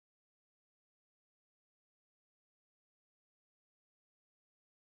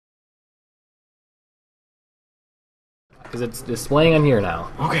because it's displaying on here now.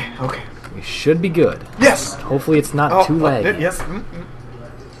 Okay, okay. We should be good. Yes! Hopefully it's not too laggy. Yes.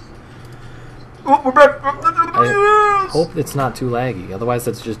 Oh, we're back. I hope it's not too laggy. Otherwise,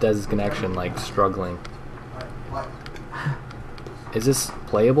 that's just Dez's connection, like, struggling. Is this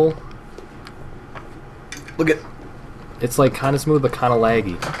playable? Look at... It's, like, kind of smooth, but kind of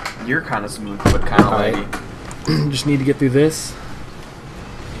laggy. You're kind of smooth, but kind of laggy. Just need to get through this.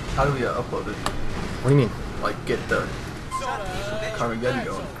 How do we upload it? What do you mean? Like, get the Carmageddon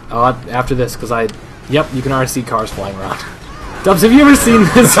going. Oh, after this, because Yep, you can already see cars flying around. Dubs, have you ever seen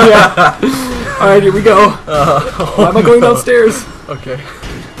this yet? Alright, here we go. Why am I going downstairs? Okay.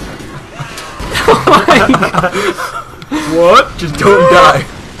 Oh my God. What? Just don't die.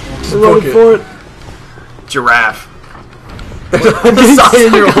 Just We're running for it. Giraffe. The sign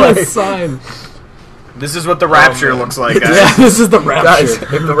in your way. Sign. This is what the Rapture looks like, guys. Yeah, this is the Rapture. Guys,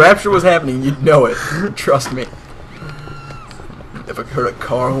 if the Rapture was happening, you'd know it. Trust me. If I heard a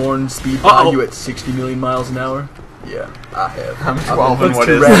car horn speed by you at 60 million miles an hour, yeah, I have. I'm 12 and what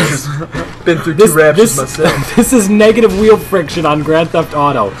is this? Been through two Raptures myself. This is negative wheel friction on Grand Theft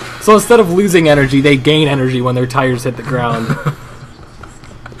Auto. So instead of losing energy, they gain energy when their tires hit the ground.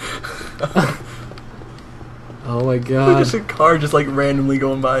 Oh my God. Look at a car just like randomly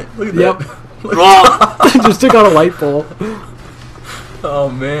going by. Look at Yep. that. Just took out a light pole. Oh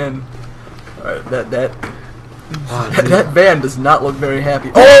man. Alright, that van does not look very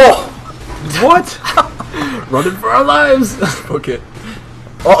happy. Oh! What? Running for our lives. Okay.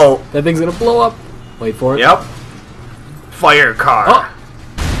 Uh-oh. That thing's gonna blow up. Wait for it. Yep. Fire car.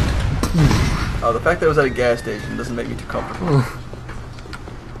 Oh, the fact that it was at a gas station doesn't make me too comfortable.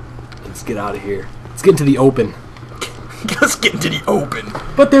 Let's get out of here. Let's get into the open. Let's get into the open.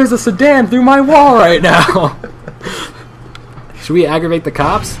 But there's a sedan through my wall right now. Should we aggravate the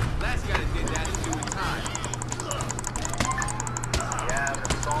cops?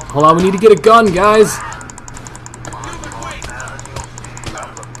 Hold on, we need to get a gun, guys.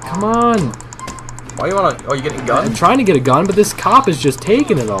 Come on. Why you wanna... Oh, you getting a gun? I'm trying to get a gun, but this cop is just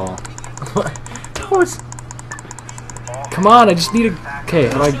taking it all. What? Come on, I just need a... Okay,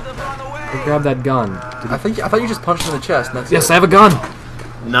 how do I grab that gun? I thought you just punched him in the chest. And that's Yes, it. I have a gun.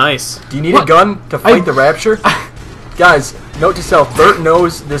 Nice. Do you need What? a gun to fight the Rapture? Guys, note to self, Bert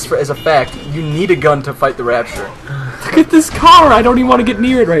knows this as a fact. You need a gun to fight the Rapture. Look at this car. I don't even want to get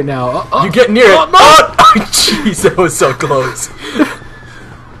near it right now. You get near it. no! Oh, jeez, that was so close.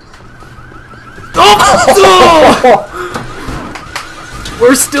 Oh!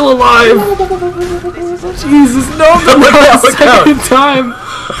 We're still alive. Jesus, no, second time.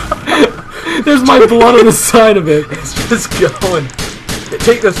 There's my blood on the side of it. It's just going.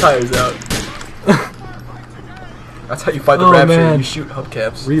 Take those tires out. That's how you fight the Rapture. Man. You shoot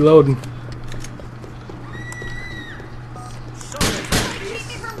hubcaps. Reloading.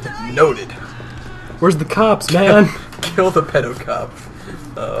 Noted. Where's the cops, man? Kill the pedo cop.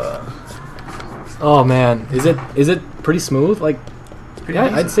 Oh man, is it pretty smooth? Like, yeah,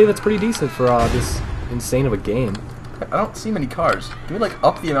 decent. I'd say that's pretty decent for this insane of a game. I don't see many cars. Can we like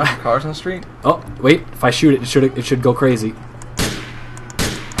up the amount of cars on the street? Oh wait, if I shoot it, it should go crazy.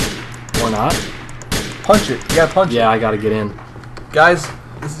 Or not? Punch it. You gotta punch it. Yeah, I gotta get in. Guys,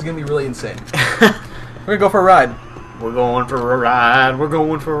 this is gonna be really insane. We're gonna go for a ride. We're going for a ride. We're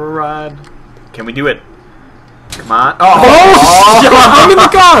going for a ride. Can we do it? Come on. Oh! I'm in the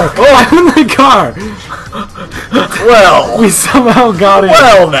car! I'm in the car! Well! We somehow got it.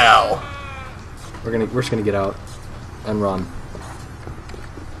 Well now! We're just gonna get out and run.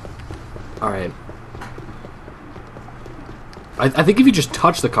 Alright. I think if you just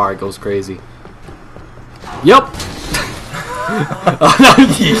touch the car, it goes crazy. Yup!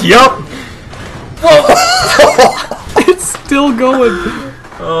 Yup! Whoa! It's still going.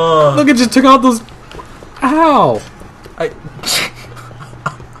 Look, it just took out those... Ow!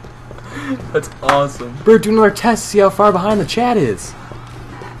 That's awesome. Bert, do another test to see how far behind the chat is.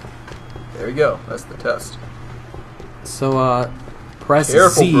 There we go. That's the test. So, press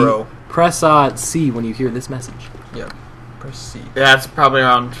Careful, Z. bro. Press C when you hear this message. Yeah. Press C. Yeah, it's probably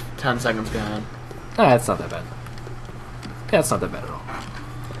around 10 seconds behind. Ah, that's not that bad. Yeah, it's not that bad at all.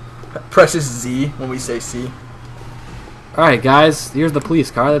 Presses Z when we say C. Alright, guys, here's the police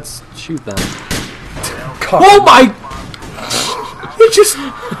car. Let's shoot them. Car. Oh my! It just...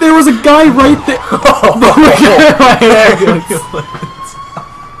 There was a guy right there.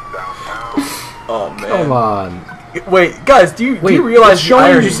 Oh man. Come on. Wait, guys, do you Wait, realize it's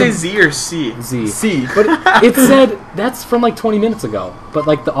showing Did you you say Z or C? Z. C? But it said that's from like 20 minutes ago. But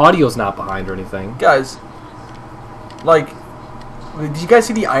like the audio's not behind or anything. Guys, like, Did you guys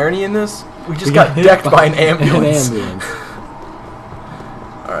see the irony in this? We just got decked by an ambulance.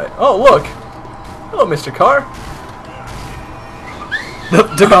 Alright. Oh, look. Hello, Mr. Carr.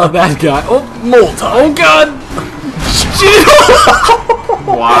 Took out that guy. Oh, Molten. oh God!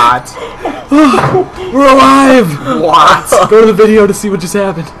 What? We're alive! What? Go to the video to see what just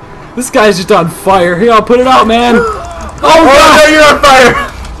happened. This guy's just on fire. Here, I'll put it out, man. Oh God! No, you're on fire!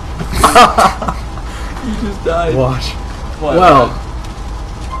 You just died. Watch. What?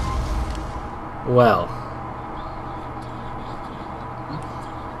 Well.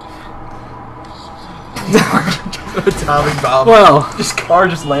 Atomic bomb. Well. This car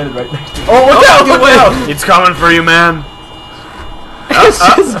just landed right next to you. Oh, look out! Look out! It's coming for you, man. It's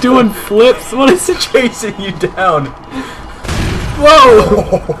just doing flips. What is it? Chasing you down.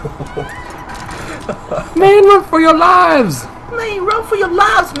 Whoa! Man, run for your lives! Man, run for your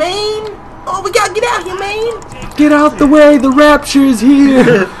lives, man! Oh, we gotta get out here, man! Get out the way, the Rapture is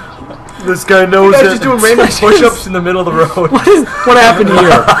here! This guy knows You guys it. just doing random push-ups in the middle of the road. What happened here?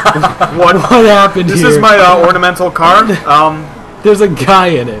 What? What happened This here? is my ornamental car. There's a guy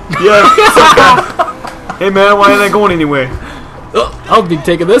in it. Yeah. Hey man, why ain't I going anywhere? I'll be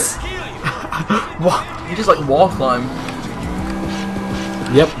taking this. You just like wall climb.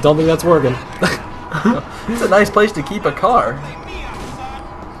 Yep, don't think that's working. It's a nice place to keep a car.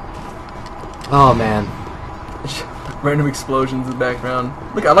 Oh man. Random explosions in the background.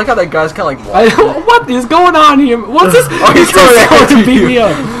 Look, I like how that guy's kind of like walking. What is going on here? What's this? Oh, he's trying after to beat you. me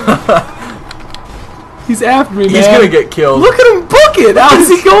up. He's after me, man. He's gonna get killed. Look at him book it! How is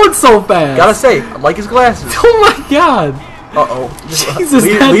he going so fast? Gotta say, I like his glasses. Oh my God! Uh-oh. Jesus,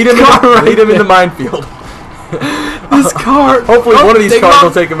 lead that him, car right lead him in there. the minefield. This car. Hopefully one of these take him cars out.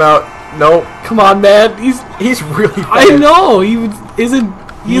 will take him out. No, Come on, man. He's really fast. I know he isn't.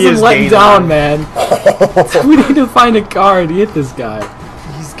 He He isn't is letting gaining down, on man. We need to find a car to hit this guy.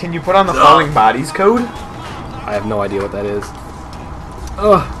 Can you put on the falling bodies code? I have no idea what that is.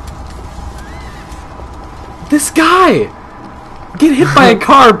 Ugh. This guy! Get hit by a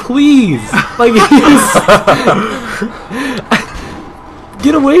car, please! Like, he's...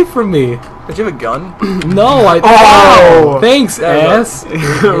 Get away from me! Did you have a gun? No, I... Oh! Thanks, There you ass!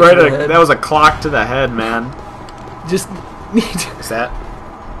 Right, that was a clock to the head, man. Just need... Is that?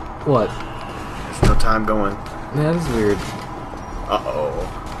 What? There's no time going. That is weird. Uh-oh.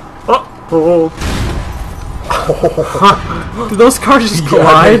 Did those cars just Yeah,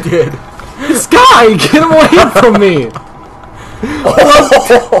 collide? they did. This guy! Get him away from me!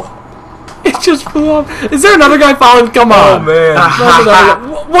 It just flew off. Is there another guy following? Come Oh on. man.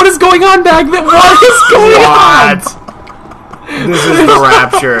 What is going on back there? What is going on? What? This is the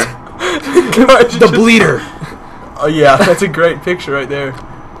Rapture. The bleeder. Oh yeah, that's a great picture right there.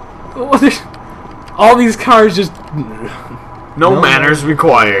 What is- All these cars just... No manners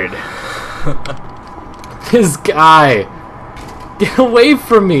required. This guy. Get away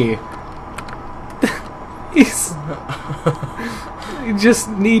from me. He's... You just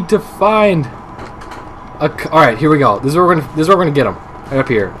need to find a... Alright, here we go. This is where we're gonna get him. Right up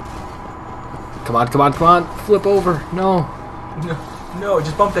here. Come on, come on, come on. Flip over. No. No,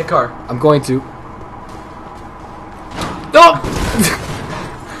 just bump that car. I'm going to. Oh!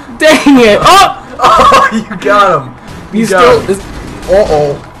 Dang it! Oh! Oh, you got him. He's got still. him.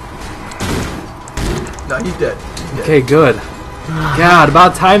 Uh-oh. No, he's dead. He's dead. Okay, good. God,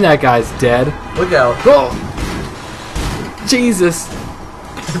 about time that guy's dead. Look out. Oh! Jesus!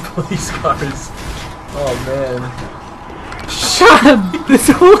 Police cars. Oh man. God, this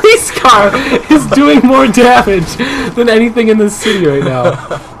police car is doing more damage than anything in this city right now.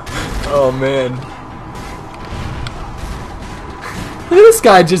 Oh man. Look at this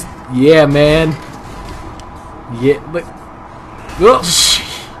guy just. Yeah, man. Yeah, but. Oh.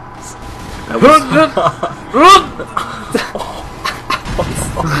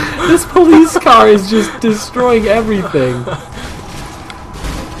 This police car is just destroying everything.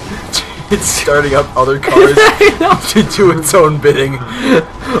 It's starting up other cars to do its own bidding.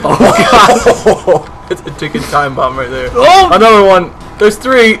 Oh God! It's a ticking time bomb right there. Oh! Another one. There's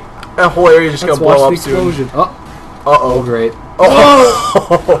three. That whole area just Let's gonna blow watch up the soon. explosion. Oh, Uh-oh. great.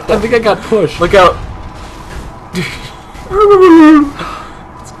 Oh! I think I got pushed. Look out.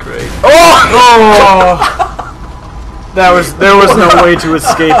 It's great. Oh! There was no way to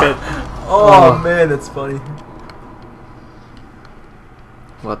escape it. Oh man, that's funny.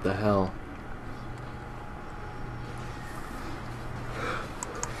 What the hell?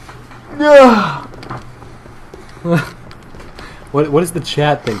 What does the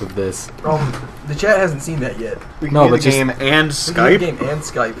chat think of this? The chat hasn't seen that yet. We can No, do but the just- game and We can do the Skype. game and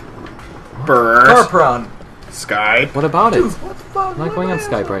Skype. Burr. Carpron. Skype. What about it? Dude, what the fuck? I'm not going on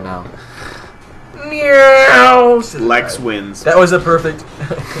Skype right now. Meow. Lex wins. That was a perfect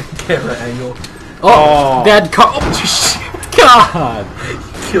camera angle. Oh, that car. Oh, shit. God.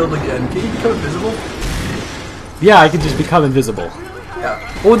 Killed again. Can you become invisible? Yeah, I can just become invisible. Yeah.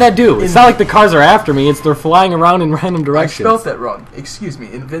 What would that do? It's not like the cars are after me. It's they're flying around in random I directions. spelled that wrong. Excuse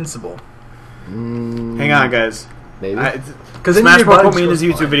me. Invincible. Hang on, guys. Maybe. Because Smash Bros put me in his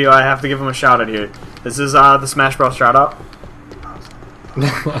YouTube video. I have to give him a shout out here. This is the Smash Bros shout out.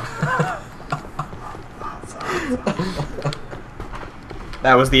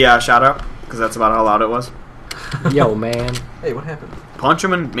 That was the shout out because that's about how loud it was. Yo, man. Hey, what happened? Punch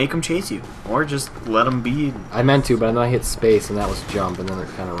him and make him chase you, or just let him be. I meant to, but then I hit space and that was jump, and then it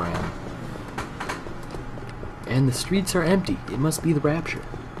kind of ran. And the streets are empty. It must be the Rapture.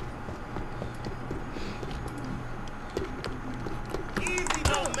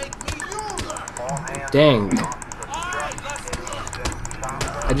 Dang.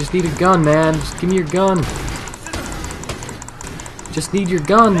 I just need a gun, man. Just give me your gun. Just need your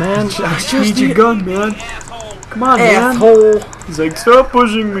gun, man. Just need your gun, man. Come on, Asshole. man. He's like, stop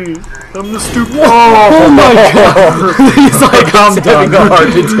pushing me. I'm the stupid. Oh my god. He's like, I'm done. Having a heart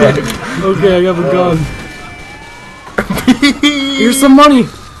attack. Okay, I have a gun. Here's some money.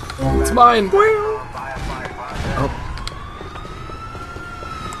 It's mine.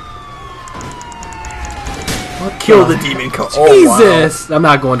 Kill the demon car. Jesus! I'm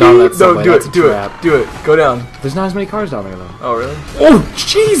not going down that subway. No, do That's it. a Do trap. it. Do it. Go down. There's not as many cars down there, though. Oh, really? Oh,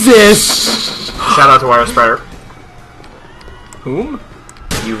 Jesus! Shout out to Wire Spreader. Whom?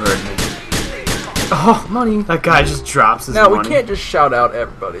 You heard me. Oh, money. That guy just drops his Now, money. we can't just shout out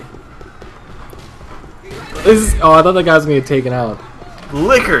everybody. Oh, I thought that guy was going to get taken out.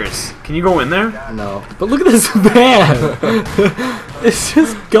 Liquors. Can you go in there? No. But look at this van. It's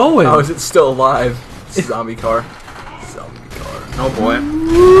just going. How is it still alive? Zombie car. Zombie car. Oh boy.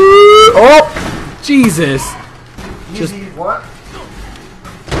 Oh! Jesus. Just. What?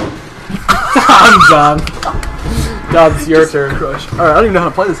 I'm done. Dubs, your turn. Crush. Alright, I don't even know how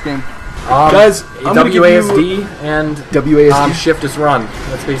to play this game. Guys, I'm gonna give WASD and WASD. shift is run.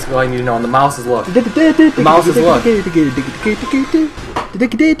 That's basically all you need to know. And the mouse is look. The mouse is look. You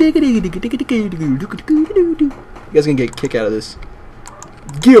guys gonna get a kick out of this.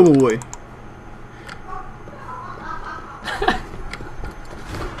 Giveaway.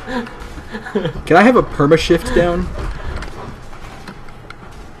 Can I have a perma shift down?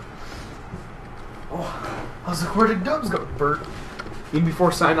 I was like, where did Dubs go? Bert. Even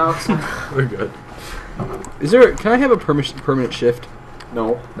before sign outs. We're good. Is there? Can I have a permanent shift?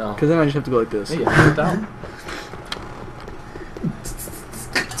 No. No. Because then I just have to go like this. Hey, put it down.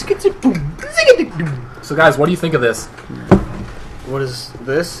 So guys, what do you think of this? What is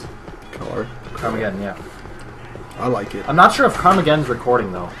this? Car. Carmageddon, yeah. I like it. I'm not sure if Carmageddon's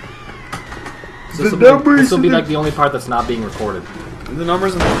recording though. So The numbers this will be in the- like the only part that's not being recorded. The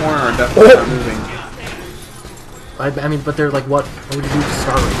numbers in the corner are definitely not moving. I mean, but they're like, what would you do to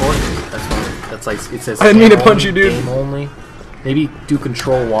start recording? That's like, it says. I didn't mean to game punch only, you, dude. Game only. Maybe do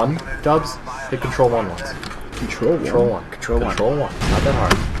Control 1, Dubs. Hit Control 1 once. Control Control 1. Control 1. Control 1. Not that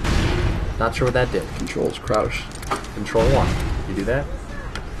hard. Not sure what that did. Controls crouch. Control 1. You do that?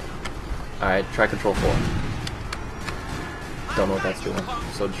 Alright, try Control 4. Don't know what that's doing,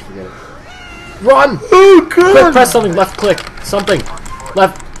 so just forget it. Run! Oh Quick, press something. Left click. Something.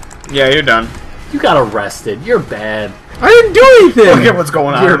 Left. Yeah, you're done. You got arrested. You're bad. I didn't do anything! Look at what's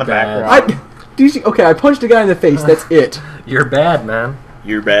going on You're in the bad. background. Do you see? Okay, I punched a guy in the face. That's it. You're bad, man.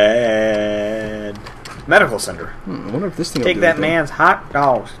 You're bad. Medical center. I wonder if this thing. Take that man's hot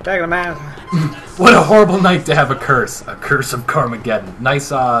dogs. Take the man's. What a horrible night to have a curse. A curse of Carmageddon. Nice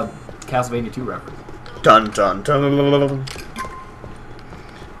Castlevania 2 reference. Dun dun dun.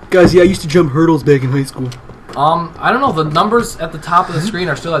 Guys, yeah, I used to jump hurdles back in high school. I don't know. The numbers at the top of the screen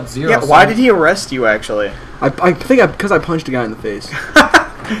are still at 0. Yeah, why did he arrest you actually? I think because I punched a guy in the face.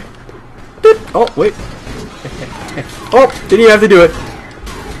 Oh wait. Oh, didn't even have to do it.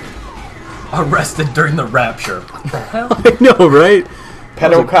 Arrested during the Rapture. What the hell? I know, right?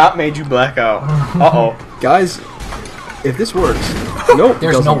 Pedo cop made you black out. Uh-oh. Guys, if this works, nope.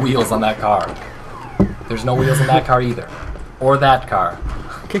 There's doesn't. no wheels on that car. There's no wheels on that car either. Or that car.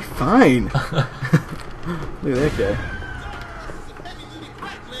 Okay, fine. Look at that guy.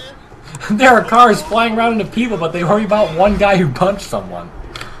 There are cars flying around into people, but they worry about one guy who punched someone.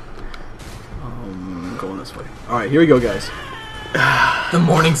 I'm going this way. All right, here we go, guys. The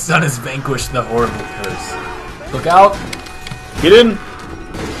morning sun has vanquished the horrible curse. Look out. Get in.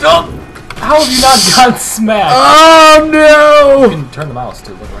 Oh! How have you not gotten smashed? Oh You no! can turn the mouse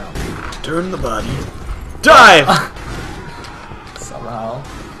to look around. Turn the body. Die! Somehow.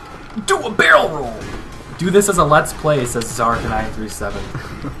 Do a barrel roll! Do this as a Let's Play, says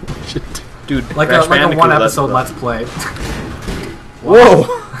Zark937. Dude, Like Crash a Bandicoot one episode Let's Play. Whoa!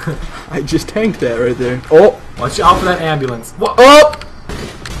 I just tanked that right there. Oh! Watch out for that ambulance. Whoa. Oh!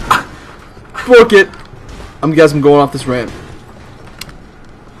 Book it! I'm guessing I'm going off this ramp.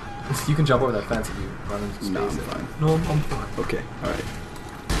 You can jump over that fence if you run into space. No, I'm fine. No, I'm fine. Okay, alright.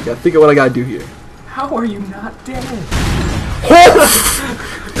 Gotta think of what I gotta do here. How are you not dead?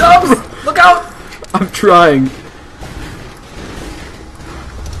 Dubs! Look out! I'm trying.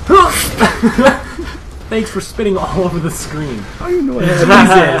 Thanks for spitting all over the screen. How do you know what Jesus!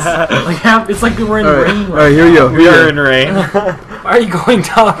 Like it's like we're in rain. Alright, here we go. We are in rain. Why are you going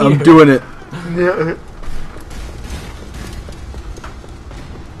down here? I'm doing it.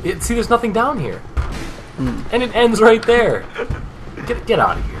 See, there's nothing down here. And it ends right there. Get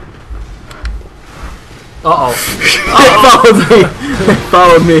out of here. Uh-oh. They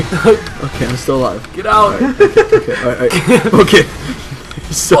followed me. Okay, I'm still alive. Get out. Okay, alright. Okay.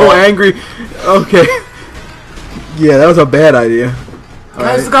 So angry. Okay. Yeah, that was a bad idea.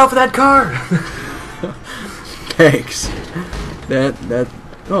 Guys, look out for that car. Thanks. That.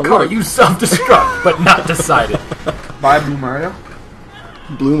 Oh, Car, look. you self-destruct, but not decided. Bye, Blue Mario.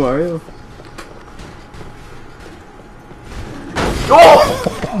 Blue Mario. Oh!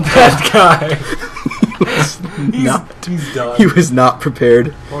 That guy. He's done. He was not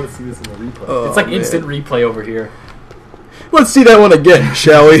prepared. I want to see this in the replay. Oh, it's like man. instant replay over here. Let's see that one again,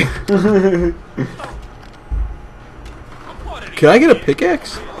 shall we? Can I get a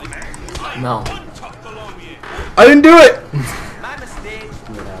pickaxe? No. I didn't do it!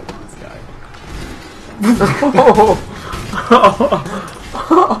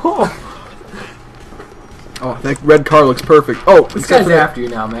 Oh, that red car looks perfect. Oh, This guy's after you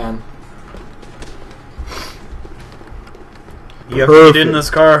now, man. You have to get in this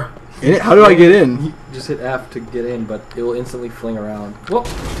car. In it? How do I get in? You just hit F to get in, but it will instantly fling around. Whoop.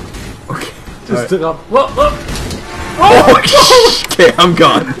 Okay. Just took up. Whoop, whoop. Oh, okay, I'm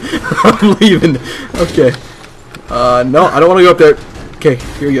gone. I'm leaving. Okay. No, I don't want to go up there. Okay,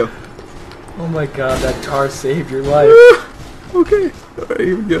 here we go. Oh my god, that car saved your life. Okay. Alright,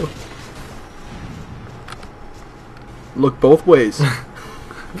 here we go. Look both ways.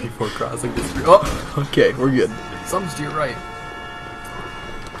 Before crossing this. Oh, Okay, we're good. something's to your right.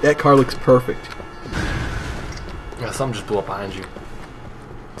 That car looks perfect. Yeah, something just blew up behind you.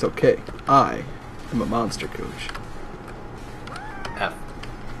 It's okay. I am a monster coach. F.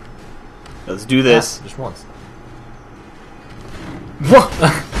 Let's do this. F, just once.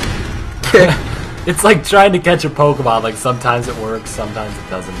 Okay. It's like trying to catch a Pokemon. Like sometimes it works, sometimes it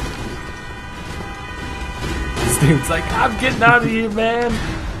doesn't. This dude's like, I'm getting out of here, man.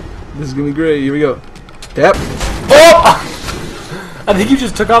 This is gonna be great. Here we go. Tap. Oh! I think you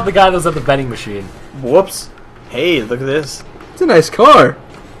just took out the guy that was at the vending machine. Whoops. Hey, look at this. It's a nice car.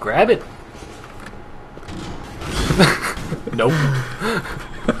 Grab it. Nope.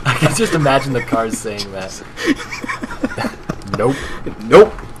 I can just imagine the cars saying that. Nope.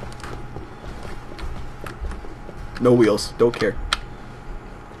 Nope. No wheels. Don't care.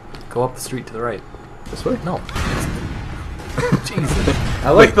 Go up the street to the right. This way? No. Jesus.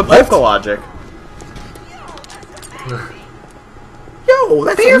 I like the left? Poke logic. Yo,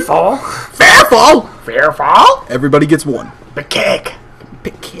 that's Fearful. Fearful. Fearful? Everybody gets one. The kick.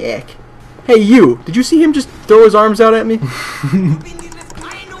 Big kick. Hey, you. Did you see him just throw his arms out at me?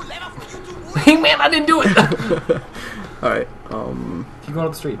 Hey, man, I didn't do it. Alright, Keep going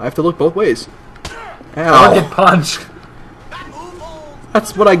up the street. I have to look both ways. I Ow. get punched.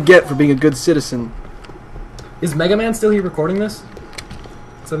 That's what I get for being a good citizen. Is Mega Man still here recording this?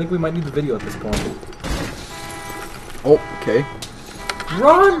 Because I think we might need the video at this point. Oh, okay.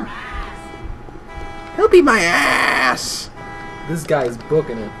 Run! He'll be my ass! This guy is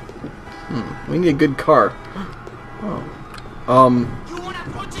booking it. We need a good car. Oh.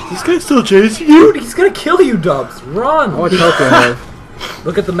 This guy's still chasing Dude, he's gonna kill you, Dubs. Run! How much health do I have?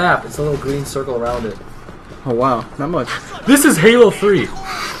 Look at the map. It's a little green circle around it. Oh, wow. Not much. This is Halo 3.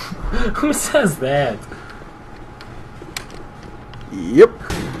 Who says that? Yep.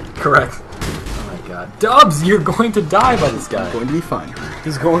 Correct. Oh my god. Dubs, you're going to die by this guy. Going to be fine.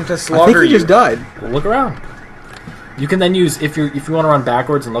 He's going to I slaughter think he you. just died. Well, look around. You can then use, if you want to run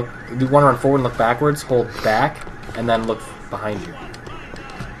backwards and look, if you want to run forward and look backwards, hold back, and then look behind you.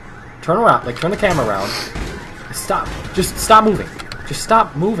 Turn around, like turn the camera around. Stop. Just stop moving. Just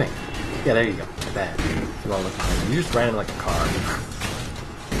stop moving. Yeah, there you go. Like that. If you want to look behind you. You just ran into like a car.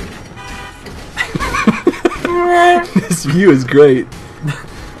 This view is great.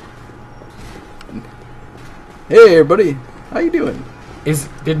 Hey, everybody. How you doing?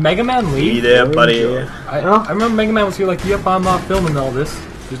 Did Mega Man leave? Be there, buddy. I remember Mega Man was here like, yep, I'm not filming all this,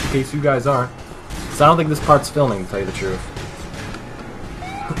 just in case you guys aren't. So I don't think this part's filming, to tell you the truth.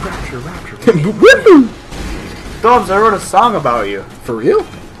 Rapture. Dobbs, I wrote a song about you. For real?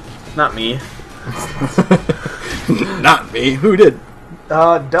 Not me. Not me. Who did?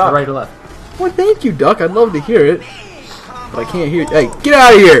 Duck. Right or left? Well, thank you, Duck. I'd love to hear it. But I can't hear it. Hey, get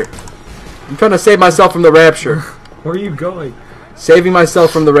out of here! I'm trying to save myself from the Rapture. Where are you going? Saving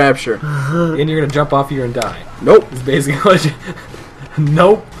myself from the Rapture. And you're gonna jump off here and die. Nope. It's basically what you...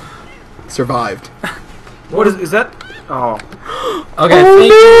 Nope. Survived. What is that? Oh. Okay,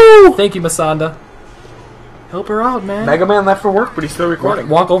 Oh, thank you, Masanda. Help her out, man. Mega Man left for work, but he's still recording.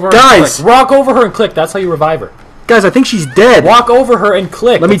 Walk over her Guys! and click. Walk over her and click. That's how you revive her. Guys, I think she's dead. Walk over her and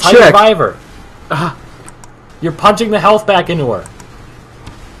click. Let me That's how you check. revive her. You're punching the health back into her.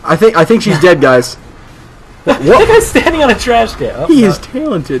 I think she's dead, guys. That guy's standing on a trash can. Oh, He no. is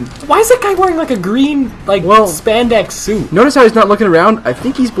talented. Why is that guy wearing like a green, spandex suit? Notice how he's not looking around? I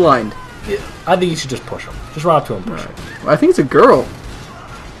think he's blind. I think you should just push him. Just run up to him and push him. I think it's a girl.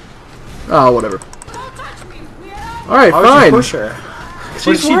 Oh, whatever. Alright, Why would fine. you push her? She's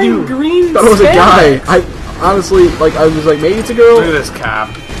What did she wearing do? green I thought it was a guy. spandex. I honestly, I was like, maybe it's a girl. Look at this cap.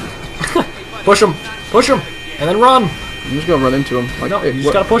 Push him, and then run. I'm just gonna run into him. Like, No, hey, you just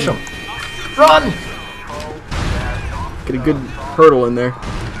what- gotta push him. Run! Get a good hurdle in there.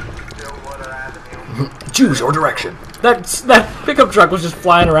 Choose your direction. That pickup truck was just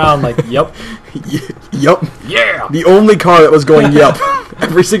flying around like, yep, Yup. yeah. The only car that was going yup.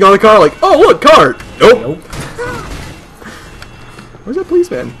 Every single other car, like, oh look, car. Nope. Nope. Where's that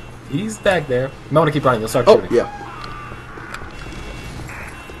policeman? He's back there. You might want to keep running. You'll start Oh, shooting. yeah.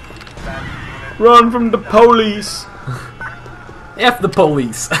 Run from the police. F the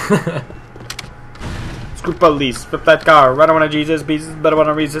police. Screw police. Flip that car. Right on one of Jesus' pieces. Better one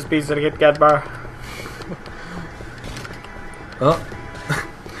of Reese's pieces to get Cat Bar. Oh,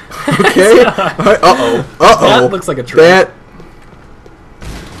 Okay. Uh-oh. Uh-oh. that looks like a train. That...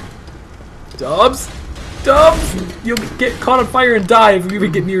 Dubs, you'll get caught on fire and die if you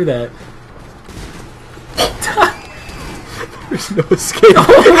even get near that. There's no escape.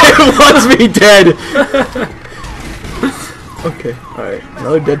 It wants me dead. Okay. Alright.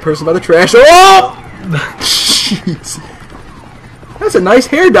 Another dead person by the trash. Oh! Jeez. That's a nice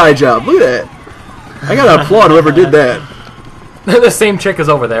hair dye job. Look at that. I gotta applaud whoever did that. The same chick is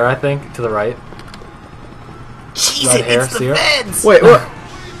over there, I think, to the right. Jesus, Red hair, it's the see her? feds. Wait, what?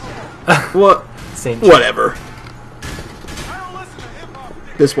 What? Same chick. Whatever.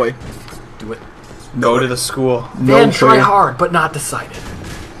 This way. Do it. Go to the school. No Then try prayer. hard, but not decided.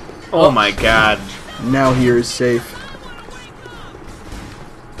 Oh my god. Now here is safe.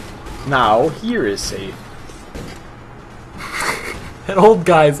 Now, here is safe. That old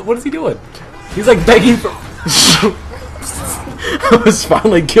guy's, what is he doing? He's like begging for... I was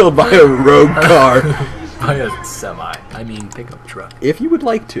finally killed by a rogue car. By a semi. I mean, pickup truck. If you would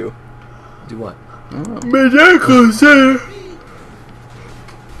like to. Do what?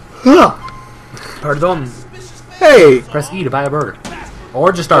 Pardon. Hey! Press E to buy a burger.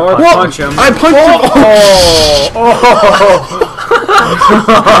 Or just start Or punching. punch him. I punched him!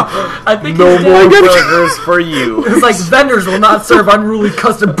 I think No he's more dead. burgers for you. It's like vendors will not serve unruly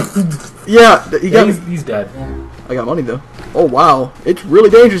custom. Yeah, you got me. He's dead. I got money though. Oh wow, it's really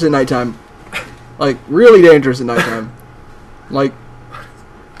dangerous at nighttime. Like really dangerous at nighttime. Like,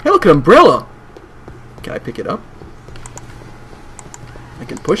 hey, look at umbrella. Can I pick it up? I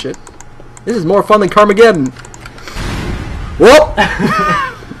can push it. This is more fun than Carmageddon. Whoop!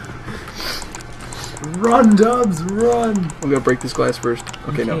 Run, Dubs, run! I'm gonna break this glass first.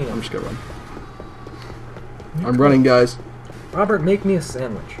 Okay, no, Okay. I'm just gonna run. I'm running, guys. Robert, make me a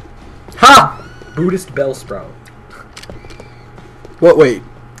sandwich. Ha! Buddhist bell sprout. What? Wait,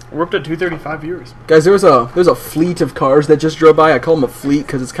 We're up to 235 viewers. guys. There's a fleet of cars that just drove by. I call them a fleet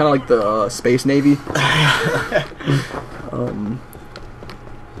because it's kind of like the Space Navy.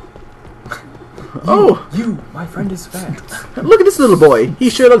 Oh, You, my friend is fat. look at this little boy. He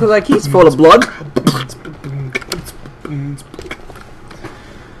sure looks like he's full of blood.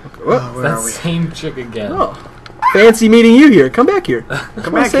 What? Where That are we? same chick again. Oh, fancy meeting you here. Come back here.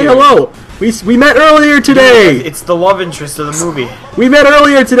 Come back say here. hello. We met earlier today. It's the love interest of the movie. We met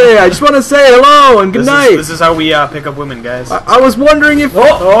earlier today. I just want to say hello and good night. This is how we pick up women, guys. I was wondering if.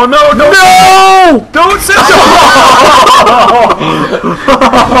 Oh no! No! No! Don't say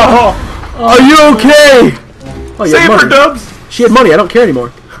Are you okay? Oh, you had Save her, money. Dubs. She had money. I don't care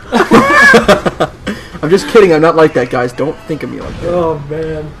anymore. I'm just kidding. I'm not like that, guys. Don't think of me like that. Oh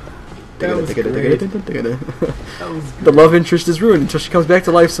man. That was great. That was The love interest is ruined until she comes back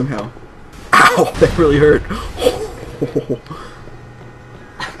to life somehow. Ow! That really hurt.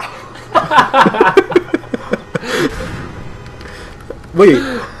 Wait.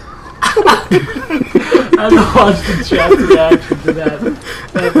 I had to watch the chat reaction to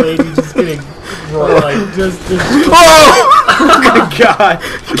that lady just getting like just Oh! Oh my god!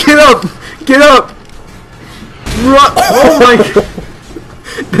 Get up! Get up! Run! Oh my god!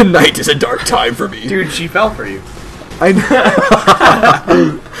 The night is a dark time for me. Dude, she fell for you. I.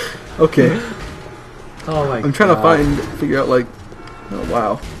 Okay. oh my god. I'm trying to figure out like. Oh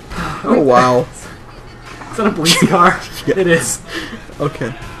wow. Oh wow. Is that a police car? Yeah. It is.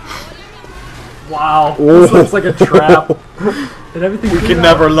 Okay. Wow. Oh. This looks like a trap. And everything. We can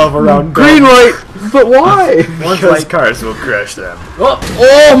never love around Green light! But why? Because cars will crush them. Oh,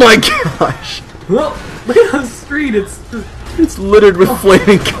 Oh my gosh! oh, look at the street. It's littered with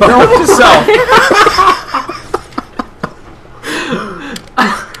flaming cars. Note to self.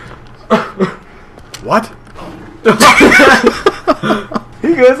 What?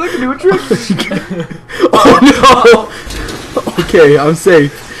 Hey guys, I can do a trick. Oh no! Okay, I'm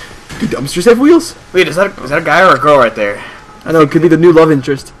safe. Do dumpsters have wheels? Wait, is that a guy or a girl right there? I know, it could be the new love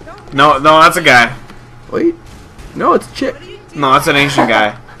interest. No, that's a guy. Wait. No, it's a chick. No, that's an Asian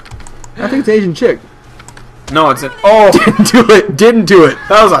guy. I think it's an Asian chick. No, it's an. Oh, Didn't do it. Didn't do it.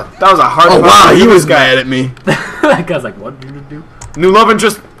 that was a hard. Oh wow, he was guy. mad at me. that guy's like, what did you do? New love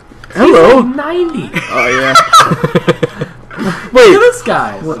interest. Hello. He's like 90. Oh yeah. Look Wait. at this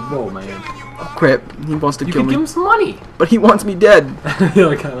guy. It's like, whoa, man. Oh, crap. He wants to You kill can me. give him some money. But he wants me dead. He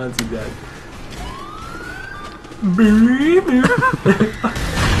like kind of wants you dead.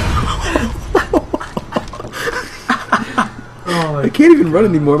 Oh my I can't even run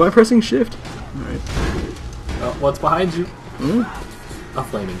anymore. Am I pressing shift? Alright. what's behind you? Hmm? A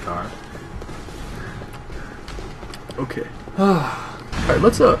flaming car. Okay. Alright,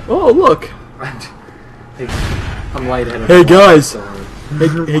 let's oh look. Hey, I'm lightheaded. Hey, guys. So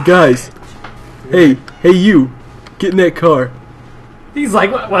hard. Hey guys. Hey you. Get in that car. He's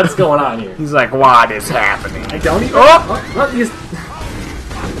like, what's going on here? He's like, what is happening? I don't even. Oh! What? He's...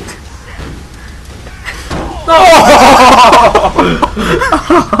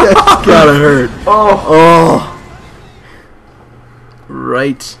 That's gotta hurt. Oh. Oh.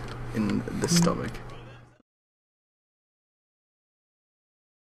 Right in the stomach.